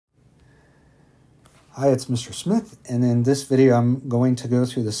Hi, it's Mr. Smith, and in this video I'm going to go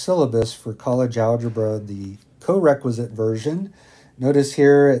through the syllabus for college algebra, the co-requisite version. Notice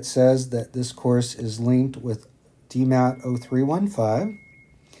here it says that this course is linked with MATH1314.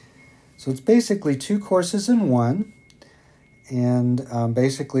 So it's basically two courses in one, and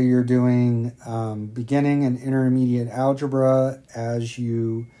basically you're doing beginning and intermediate algebra as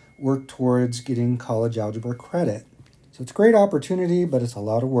you work towards getting college algebra credit. So it's a great opportunity, but it's a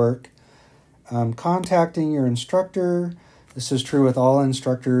lot of work. Contacting your instructor. This is true with all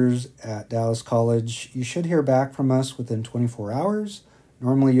instructors at Dallas College. You should hear back from us within 24 hours.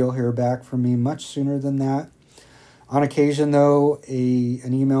 Normally you'll hear back from me much sooner than that. On occasion though,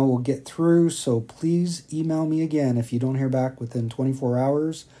 an email will get through, so please email me again if you don't hear back within 24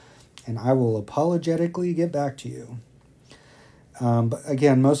 hours, and I will apologetically get back to you. But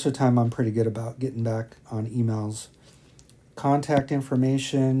again, most of the time I'm pretty good about getting back on emails. Contact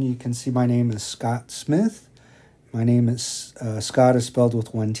information, you can see my name is Scott Smith. My name is, Scott is spelled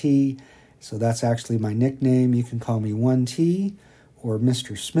with one T, so that's actually my nickname. You can call me 1T or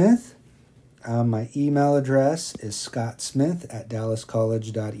Mr. Smith. My email address is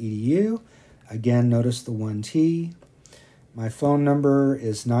scottsmith@dallascollege.edu. Again, notice the 1T. My phone number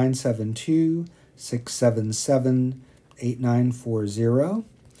is 972-677-8940.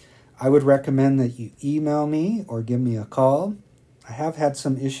 I would recommend that you email me or give me a call. I have had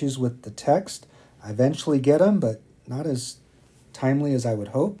some issues with the text. I eventually get them, but not as timely as I would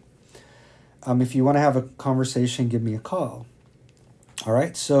hope. If you want to have a conversation, give me a call. All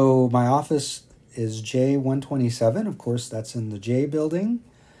right, so my office is J127. Of course, that's in the J building.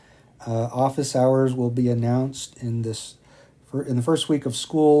 Office hours will be announced in the first week of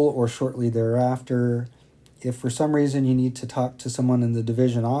school or shortly thereafter. If for some reason you need to talk to someone in the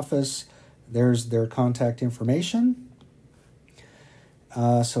division office, there's their contact information.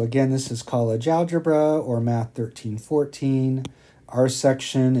 So again, this is college algebra or Math 1314. Our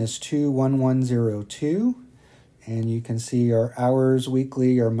section is 21102. And you can see our hours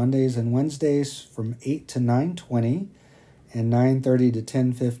weekly are Mondays and Wednesdays from 8 to 9:20 and 9:30 to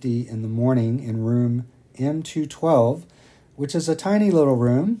 10:50 in the morning in room M212, which is a tiny little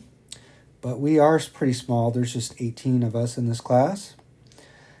room. But we are pretty small. There's just 18 of us in this class.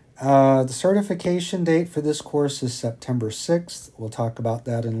 The certification date for this course is September 6th. We'll talk about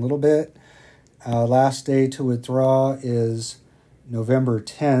that in a little bit. Last day to withdraw is November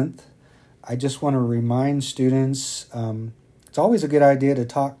 10th. I just want to remind students, it's always a good idea to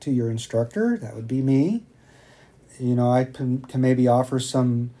talk to your instructor. That would be me. You know, I can maybe offer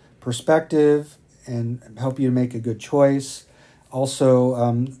some perspective and help you to make a good choice.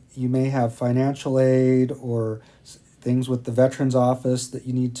 Also, you may have financial aid or things with the Veterans Office that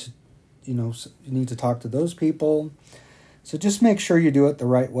you need to talk to those people. So just make sure you do it the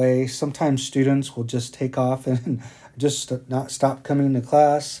right way. Sometimes students will just take off and just not stop coming to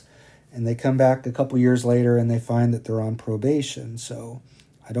class, and they come back a couple years later and they find that they're on probation. So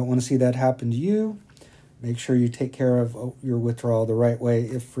I don't want to see that happen to you. Make sure you take care of your withdrawal the right way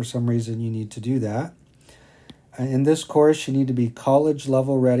if for some reason you need to do that. In this course, you need to be college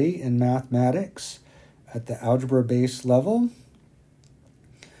level ready in mathematics at the algebra base level.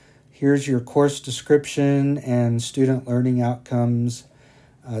 Here's your course description and student learning outcomes.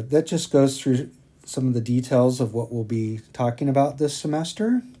 That just goes through some of the details of what we'll be talking about this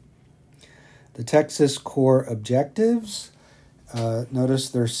semester. The Texas core objectives. Notice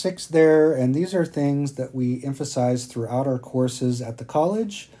there's 6 there, and these are things that we emphasize throughout our courses at the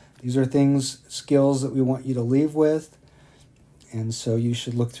college. These are skills that we want you to leave with, and so you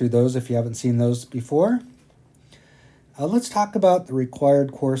should look through those if you haven't seen those before. Let's talk about the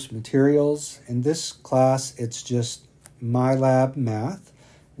required course materials. In this class, it's just MyLab Math,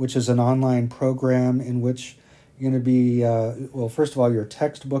 which is an online program in which you're going to be, first of all, your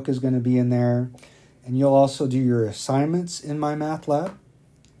textbook is going to be in there, and you'll also do your assignments in My Math Lab,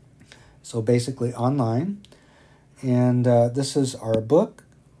 so basically online. And this is our book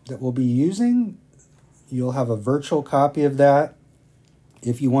that we'll be using. You'll have a virtual copy of that.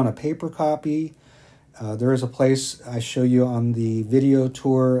 If you want a paper copy, there is a place I show you on the video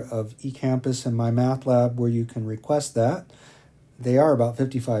tour of eCampus and My Math Lab where you can request that. They are about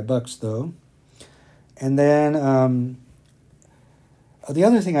 $55 though. And then the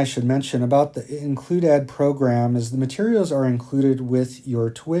other thing I should mention about the Include-Ed program is the materials are included with your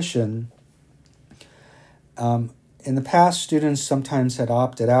tuition. In the past, students sometimes had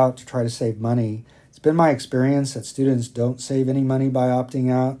opted out to try to save money. It's been my experience that students don't save any money by opting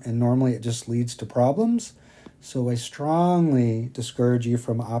out, and normally it just leads to problems. So I strongly discourage you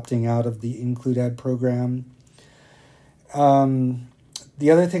from opting out of the Include-Ed program. The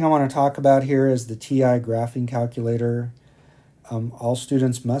other thing I want to talk about here is the TI graphing calculator. All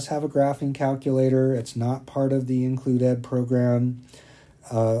students must have a graphing calculator. It's not part of the Include Ed program.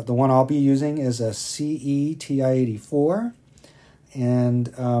 The one I'll be using is a CE TI-84,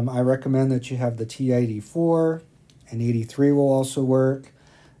 and I recommend that you have the TI-84, and 83 will also work.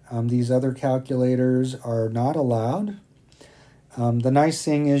 These other calculators are not allowed. The nice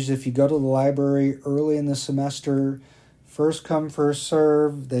thing is if you go to the library early in the semester, first come, first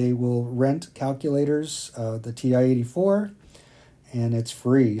serve, they will rent calculators, the TI-84, and it's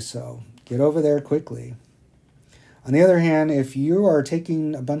free, so get over there quickly. On the other hand, if you are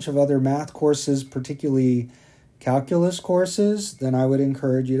taking a bunch of other math courses, particularly calculus courses, then I would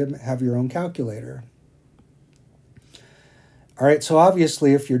encourage you to have your own calculator. All right, so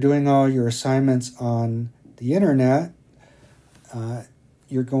obviously if you're doing all your assignments on the internet,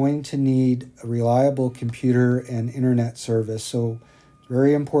 you're going to need a reliable computer and internet service. So it's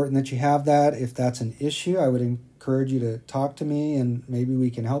very important that you have that. If that's an issue, I would encourage you to talk to me and maybe we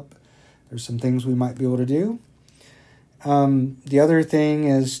can help. There's some things we might be able to do. The other thing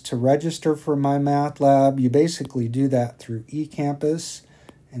is to register for my math lab. You basically do that through eCampus,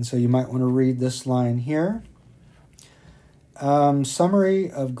 and so you might want to read this line here. Summary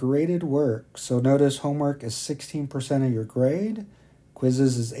of graded work. So notice homework is 16% of your grade,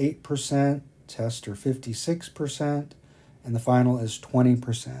 quizzes is 8%, tests are 56%, and the final is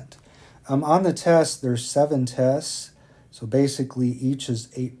 20%. On the test, there's 7 tests, so basically each is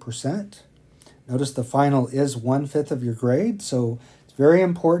 8%. Notice the final is 1/5 of your grade, so it's very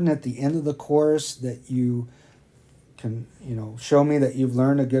important at the end of the course that you can, show me that you've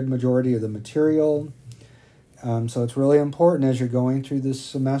learned a good majority of the material. So it's really important as you're going through this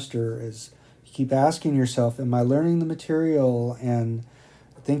semester is you keep asking yourself, am I learning the material? And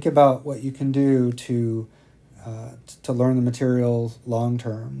think about what you can do to learn the material long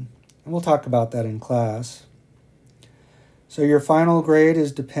term. And we'll talk about that in class. So your final grade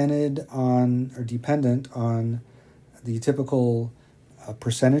is dependent on the typical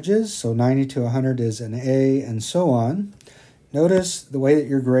percentages. So 90 to 100 is an A and so on. Notice the way that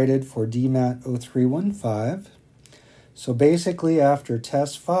you're graded for DMAT1314. So basically after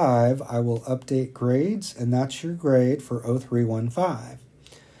test 5, I will update grades, and that's your grade for 0315.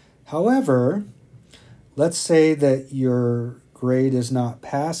 However, let's say that your grade is not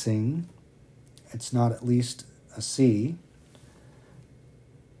passing. It's not at least a C.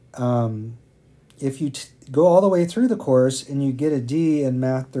 If you go all the way through the course and you get a D in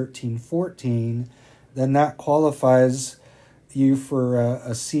Math1314, then that qualifies you for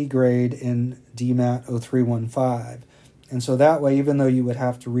a C grade in DMAT 0315. And so that way, even though you would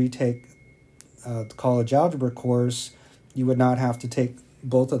have to retake the college algebra course, you would not have to take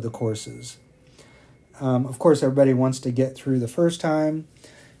both of the courses. Of course, everybody wants to get through the first time.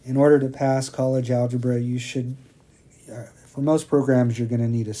 In order to pass college algebra, you should, for most programs, you're going to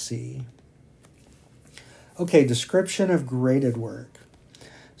need a C. Okay, description of graded work.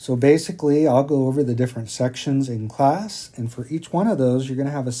 So basically, I'll go over the different sections in class, and for each one of those, you're going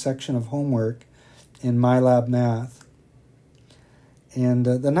to have a section of homework in MyLab Math. And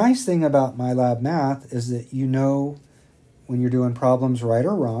the nice thing about MyLab Math is that you know when you're doing problems right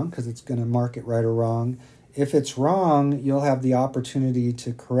or wrong, because it's going to mark it right or wrong. If it's wrong, you'll have the opportunity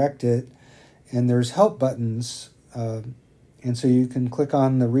to correct it, and there's help buttons, and so you can click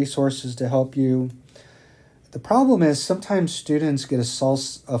on the resources to help you. The problem is sometimes students get a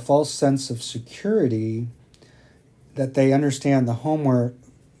false sense of security that they understand the homework,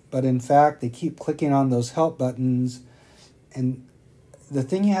 but in fact they keep clicking on those help buttons. And the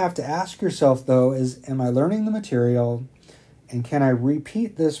thing you have to ask yourself though is, am I learning the material, and can I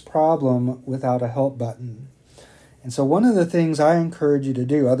repeat this problem without a help button? And so one of the things I encourage you to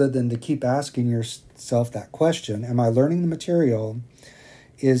do, other than to keep asking yourself that question, am I learning the material,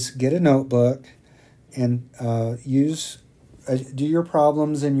 is get a notebook and do your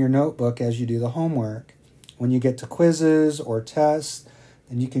problems in your notebook as you do the homework. When you get to quizzes or tests,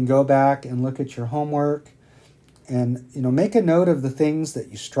 then you can go back and look at your homework and make a note of the things that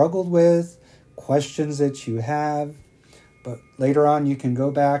you struggled with, questions that you have. But later on, you can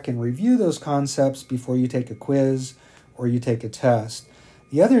go back and review those concepts before you take a quiz or you take a test.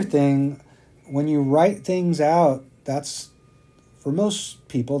 The other thing, when you write things out, for most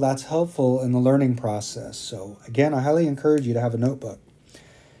people, that's helpful in the learning process. So again, I highly encourage you to have a notebook.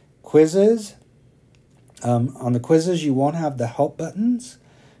 Quizzes. On the quizzes, you won't have the help buttons,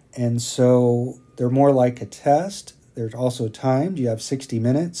 and so they're more like a test. They're also timed. You have 60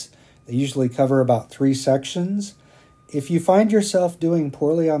 minutes. They usually cover about 3 sections. If you find yourself doing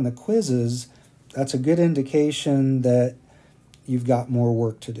poorly on the quizzes, that's a good indication that you've got more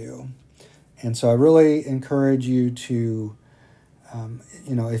work to do. And so I really encourage you to,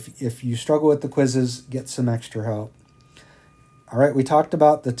 if you struggle with the quizzes, get some extra help. All right, we talked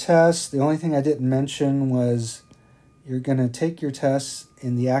about the tests. The only thing I didn't mention was you're going to take your tests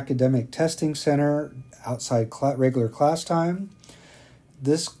in the Academic Testing Center outside regular class time.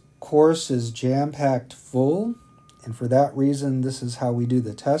 This course is jam-packed full, and for that reason, this is how we do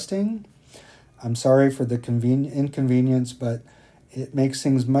the testing. I'm sorry for the inconvenience, but it makes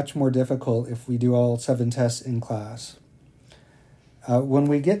things much more difficult if we do all 7 tests in class. When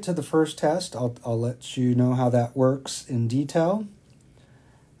we get to the first test, I'll let you know how that works in detail.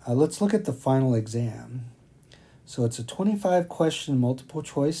 Let's look at the final exam. So it's a 25-question multiple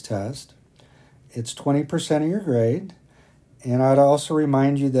choice test. It's 20% of your grade. And I'd also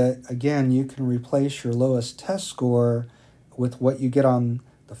remind you that, again, you can replace your lowest test score with what you get on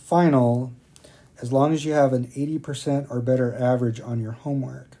the final as long as you have an 80% or better average on your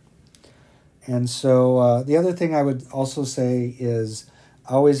homework. And so the other thing I would also say is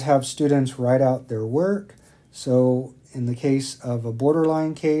always have students write out their work. So in the case of a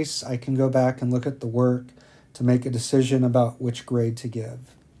borderline case, I can go back and look at the work to make a decision about which grade to give.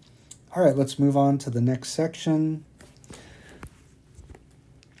 All right, let's move on to the next section.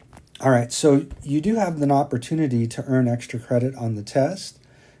 All right, so you do have an opportunity to earn extra credit on the test.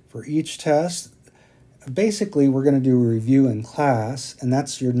 For each test, basically we're going to do a review in class, and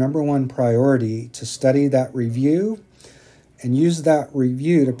that's your number one priority, to study that review and use that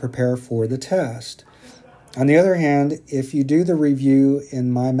review to prepare for the test. On the other hand, if you do the review in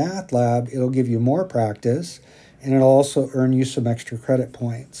my math lab, it'll give you more practice, and it'll also earn you some extra credit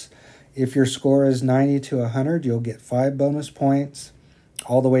points. If your score is 90 to 100, you'll get 5 bonus points,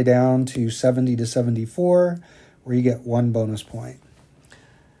 all the way down to 70 to 74, where you get 1 bonus point.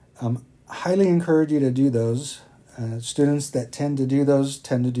 Highly encourage you to do those. Students that tend to do those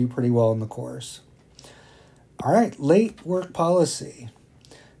tend to do pretty well in the course. All right, late work policy.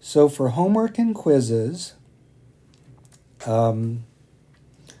 So for homework and quizzes,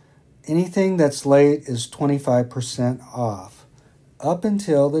 anything that's late is 25% off up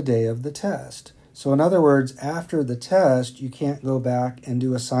until the day of the test. So in other words, after the test, you can't go back and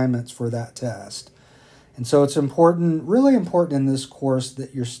do assignments for that test. And so it's important, really important in this course,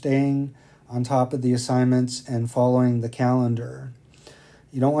 that you're staying on top of the assignments and following the calendar.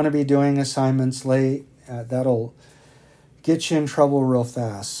 You don't want to be doing assignments late. That'll get you in trouble real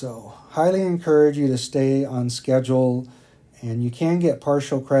fast. So highly encourage you to stay on schedule, and you can get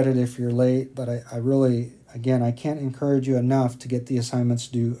partial credit if you're late, but I really, again, I can't encourage you enough to get the assignments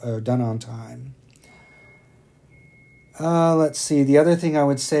done on time. Let's see. The other thing I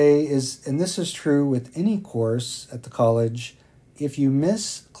would say is, and this is true with any course at the college, if you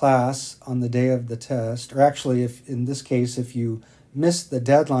miss class on the day of the test, or actually, if in this case, if you miss the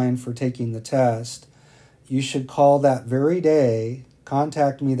deadline for taking the test, you should call that very day,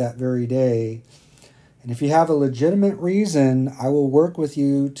 contact me that very day, and if you have a legitimate reason, I will work with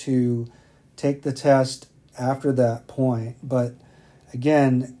you to take the test after that point. But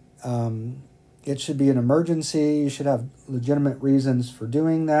again, it should be an emergency. You should have legitimate reasons for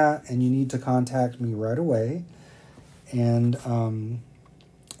doing that, and you need to contact me right away. And I'll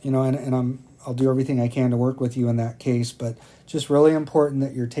do everything I can to work with you in that case. But just really important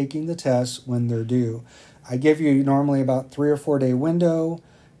that you're taking the tests when they're due. I give you normally about 3 or 4 day window.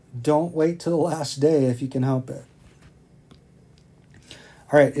 Don't wait till the last day if you can help it.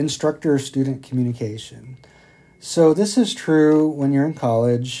 All right, instructor-student communication. So this is true when you're in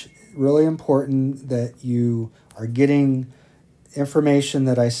college. Really important that you are getting information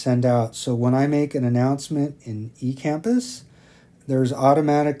that I send out. So when I make an announcement in eCampus, there's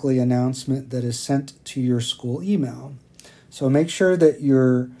automatically an announcement that is sent to your school email. So make sure that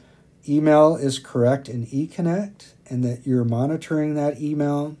your email is correct in eConnect and that you're monitoring that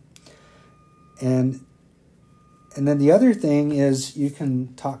email. And then the other thing is you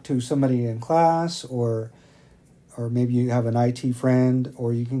can talk to somebody in class, or maybe you have an IT friend,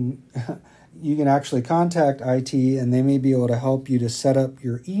 or you can actually contact IT, and they may be able to help you to set up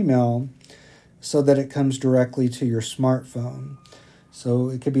your email so that it comes directly to your smartphone. So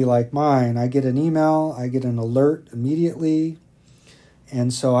it could be like mine. I get an email, I get an alert immediately,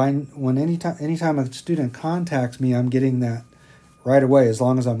 and so anytime a student contacts me, I'm getting that right away as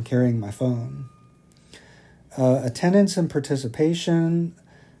long as I'm carrying my phone. Attendance and participation,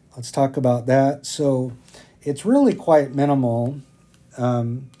 let's talk about that. So it's really quite minimal.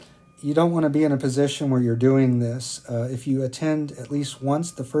 You don't want to be in a position where you're doing this. If you attend at least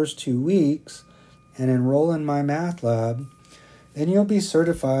once the first 2 weeks and enroll in my math lab, then you'll be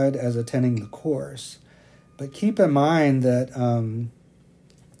certified as attending the course. But keep in mind that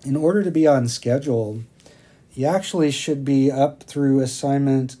in order to be on schedule, you actually should be up through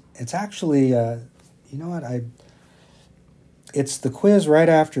assignment. It's actually, it's the quiz right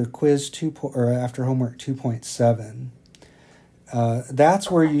after quiz 2 or after homework 2.7.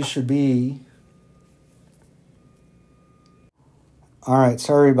 That's where you should be. All right,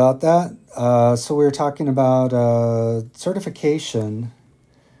 sorry about that. So we were talking about certification.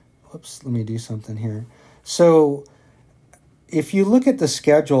 Whoops, let me do something here. So if you look at the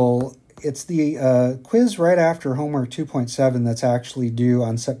schedule, it's the quiz right after homework 2.7 that's actually due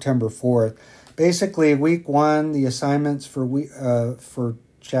on September 4th. Basically, week 1, the assignments for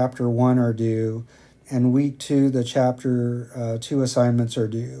chapter 1 are due, and week 2, the chapter 2 assignments are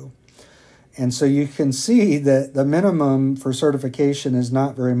due. And so you can see that the minimum for certification is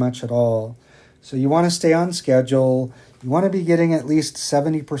not very much at all. So you want to stay on schedule. You want to be getting at least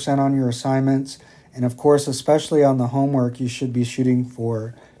 70% on your assignments. And of course, especially on the homework, you should be shooting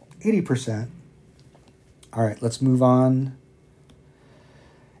for 80%. All right, let's move on.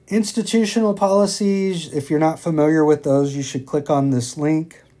 Institutional policies. If you're not familiar with those, you should click on this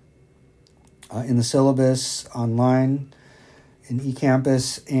link in the syllabus online in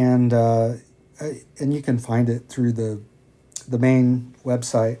eCampus, and you can find it through the main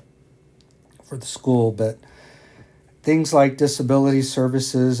website for the school. But things like disability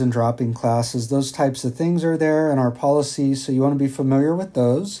services and dropping classes, those types of things are there in our policies, so you want to be familiar with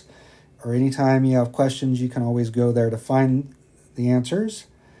those. Or anytime you have questions, you can always go there to find the answers.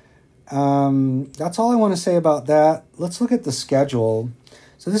 That's all I want to say about that. Let's look at the schedule.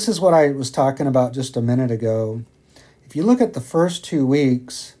 So this is what I was talking about just a minute ago. If you look at the first 2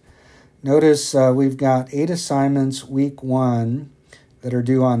 weeks, notice we've got 8 assignments week 1 that are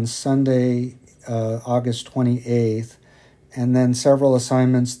due on Sunday, August 28th, and then several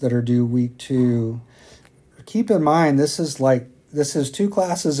assignments that are due week 2. Keep in mind, this is 2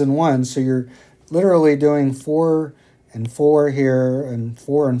 classes in one, so you're literally doing 4 and 4 here and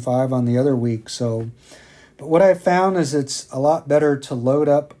 4 and 5 on the other week. But what I've found is it's a lot better to load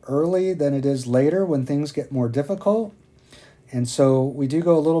up early than it is later when things get more difficult. And so we do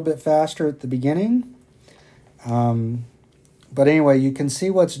go a little bit faster at the beginning. But anyway, you can see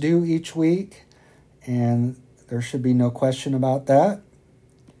what's due each week, and there should be no question about that.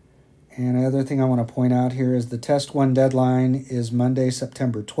 And another thing I want to point out here is the Test 1 deadline is Monday,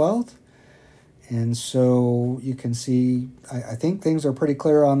 September 12th. And so you can see, I think things are pretty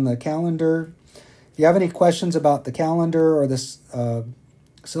clear on the calendar. If you have any questions about the calendar or this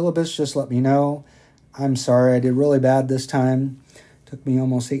syllabus, just let me know. I'm sorry, I did really bad this time. Took me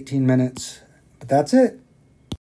almost 18 minutes, but that's it.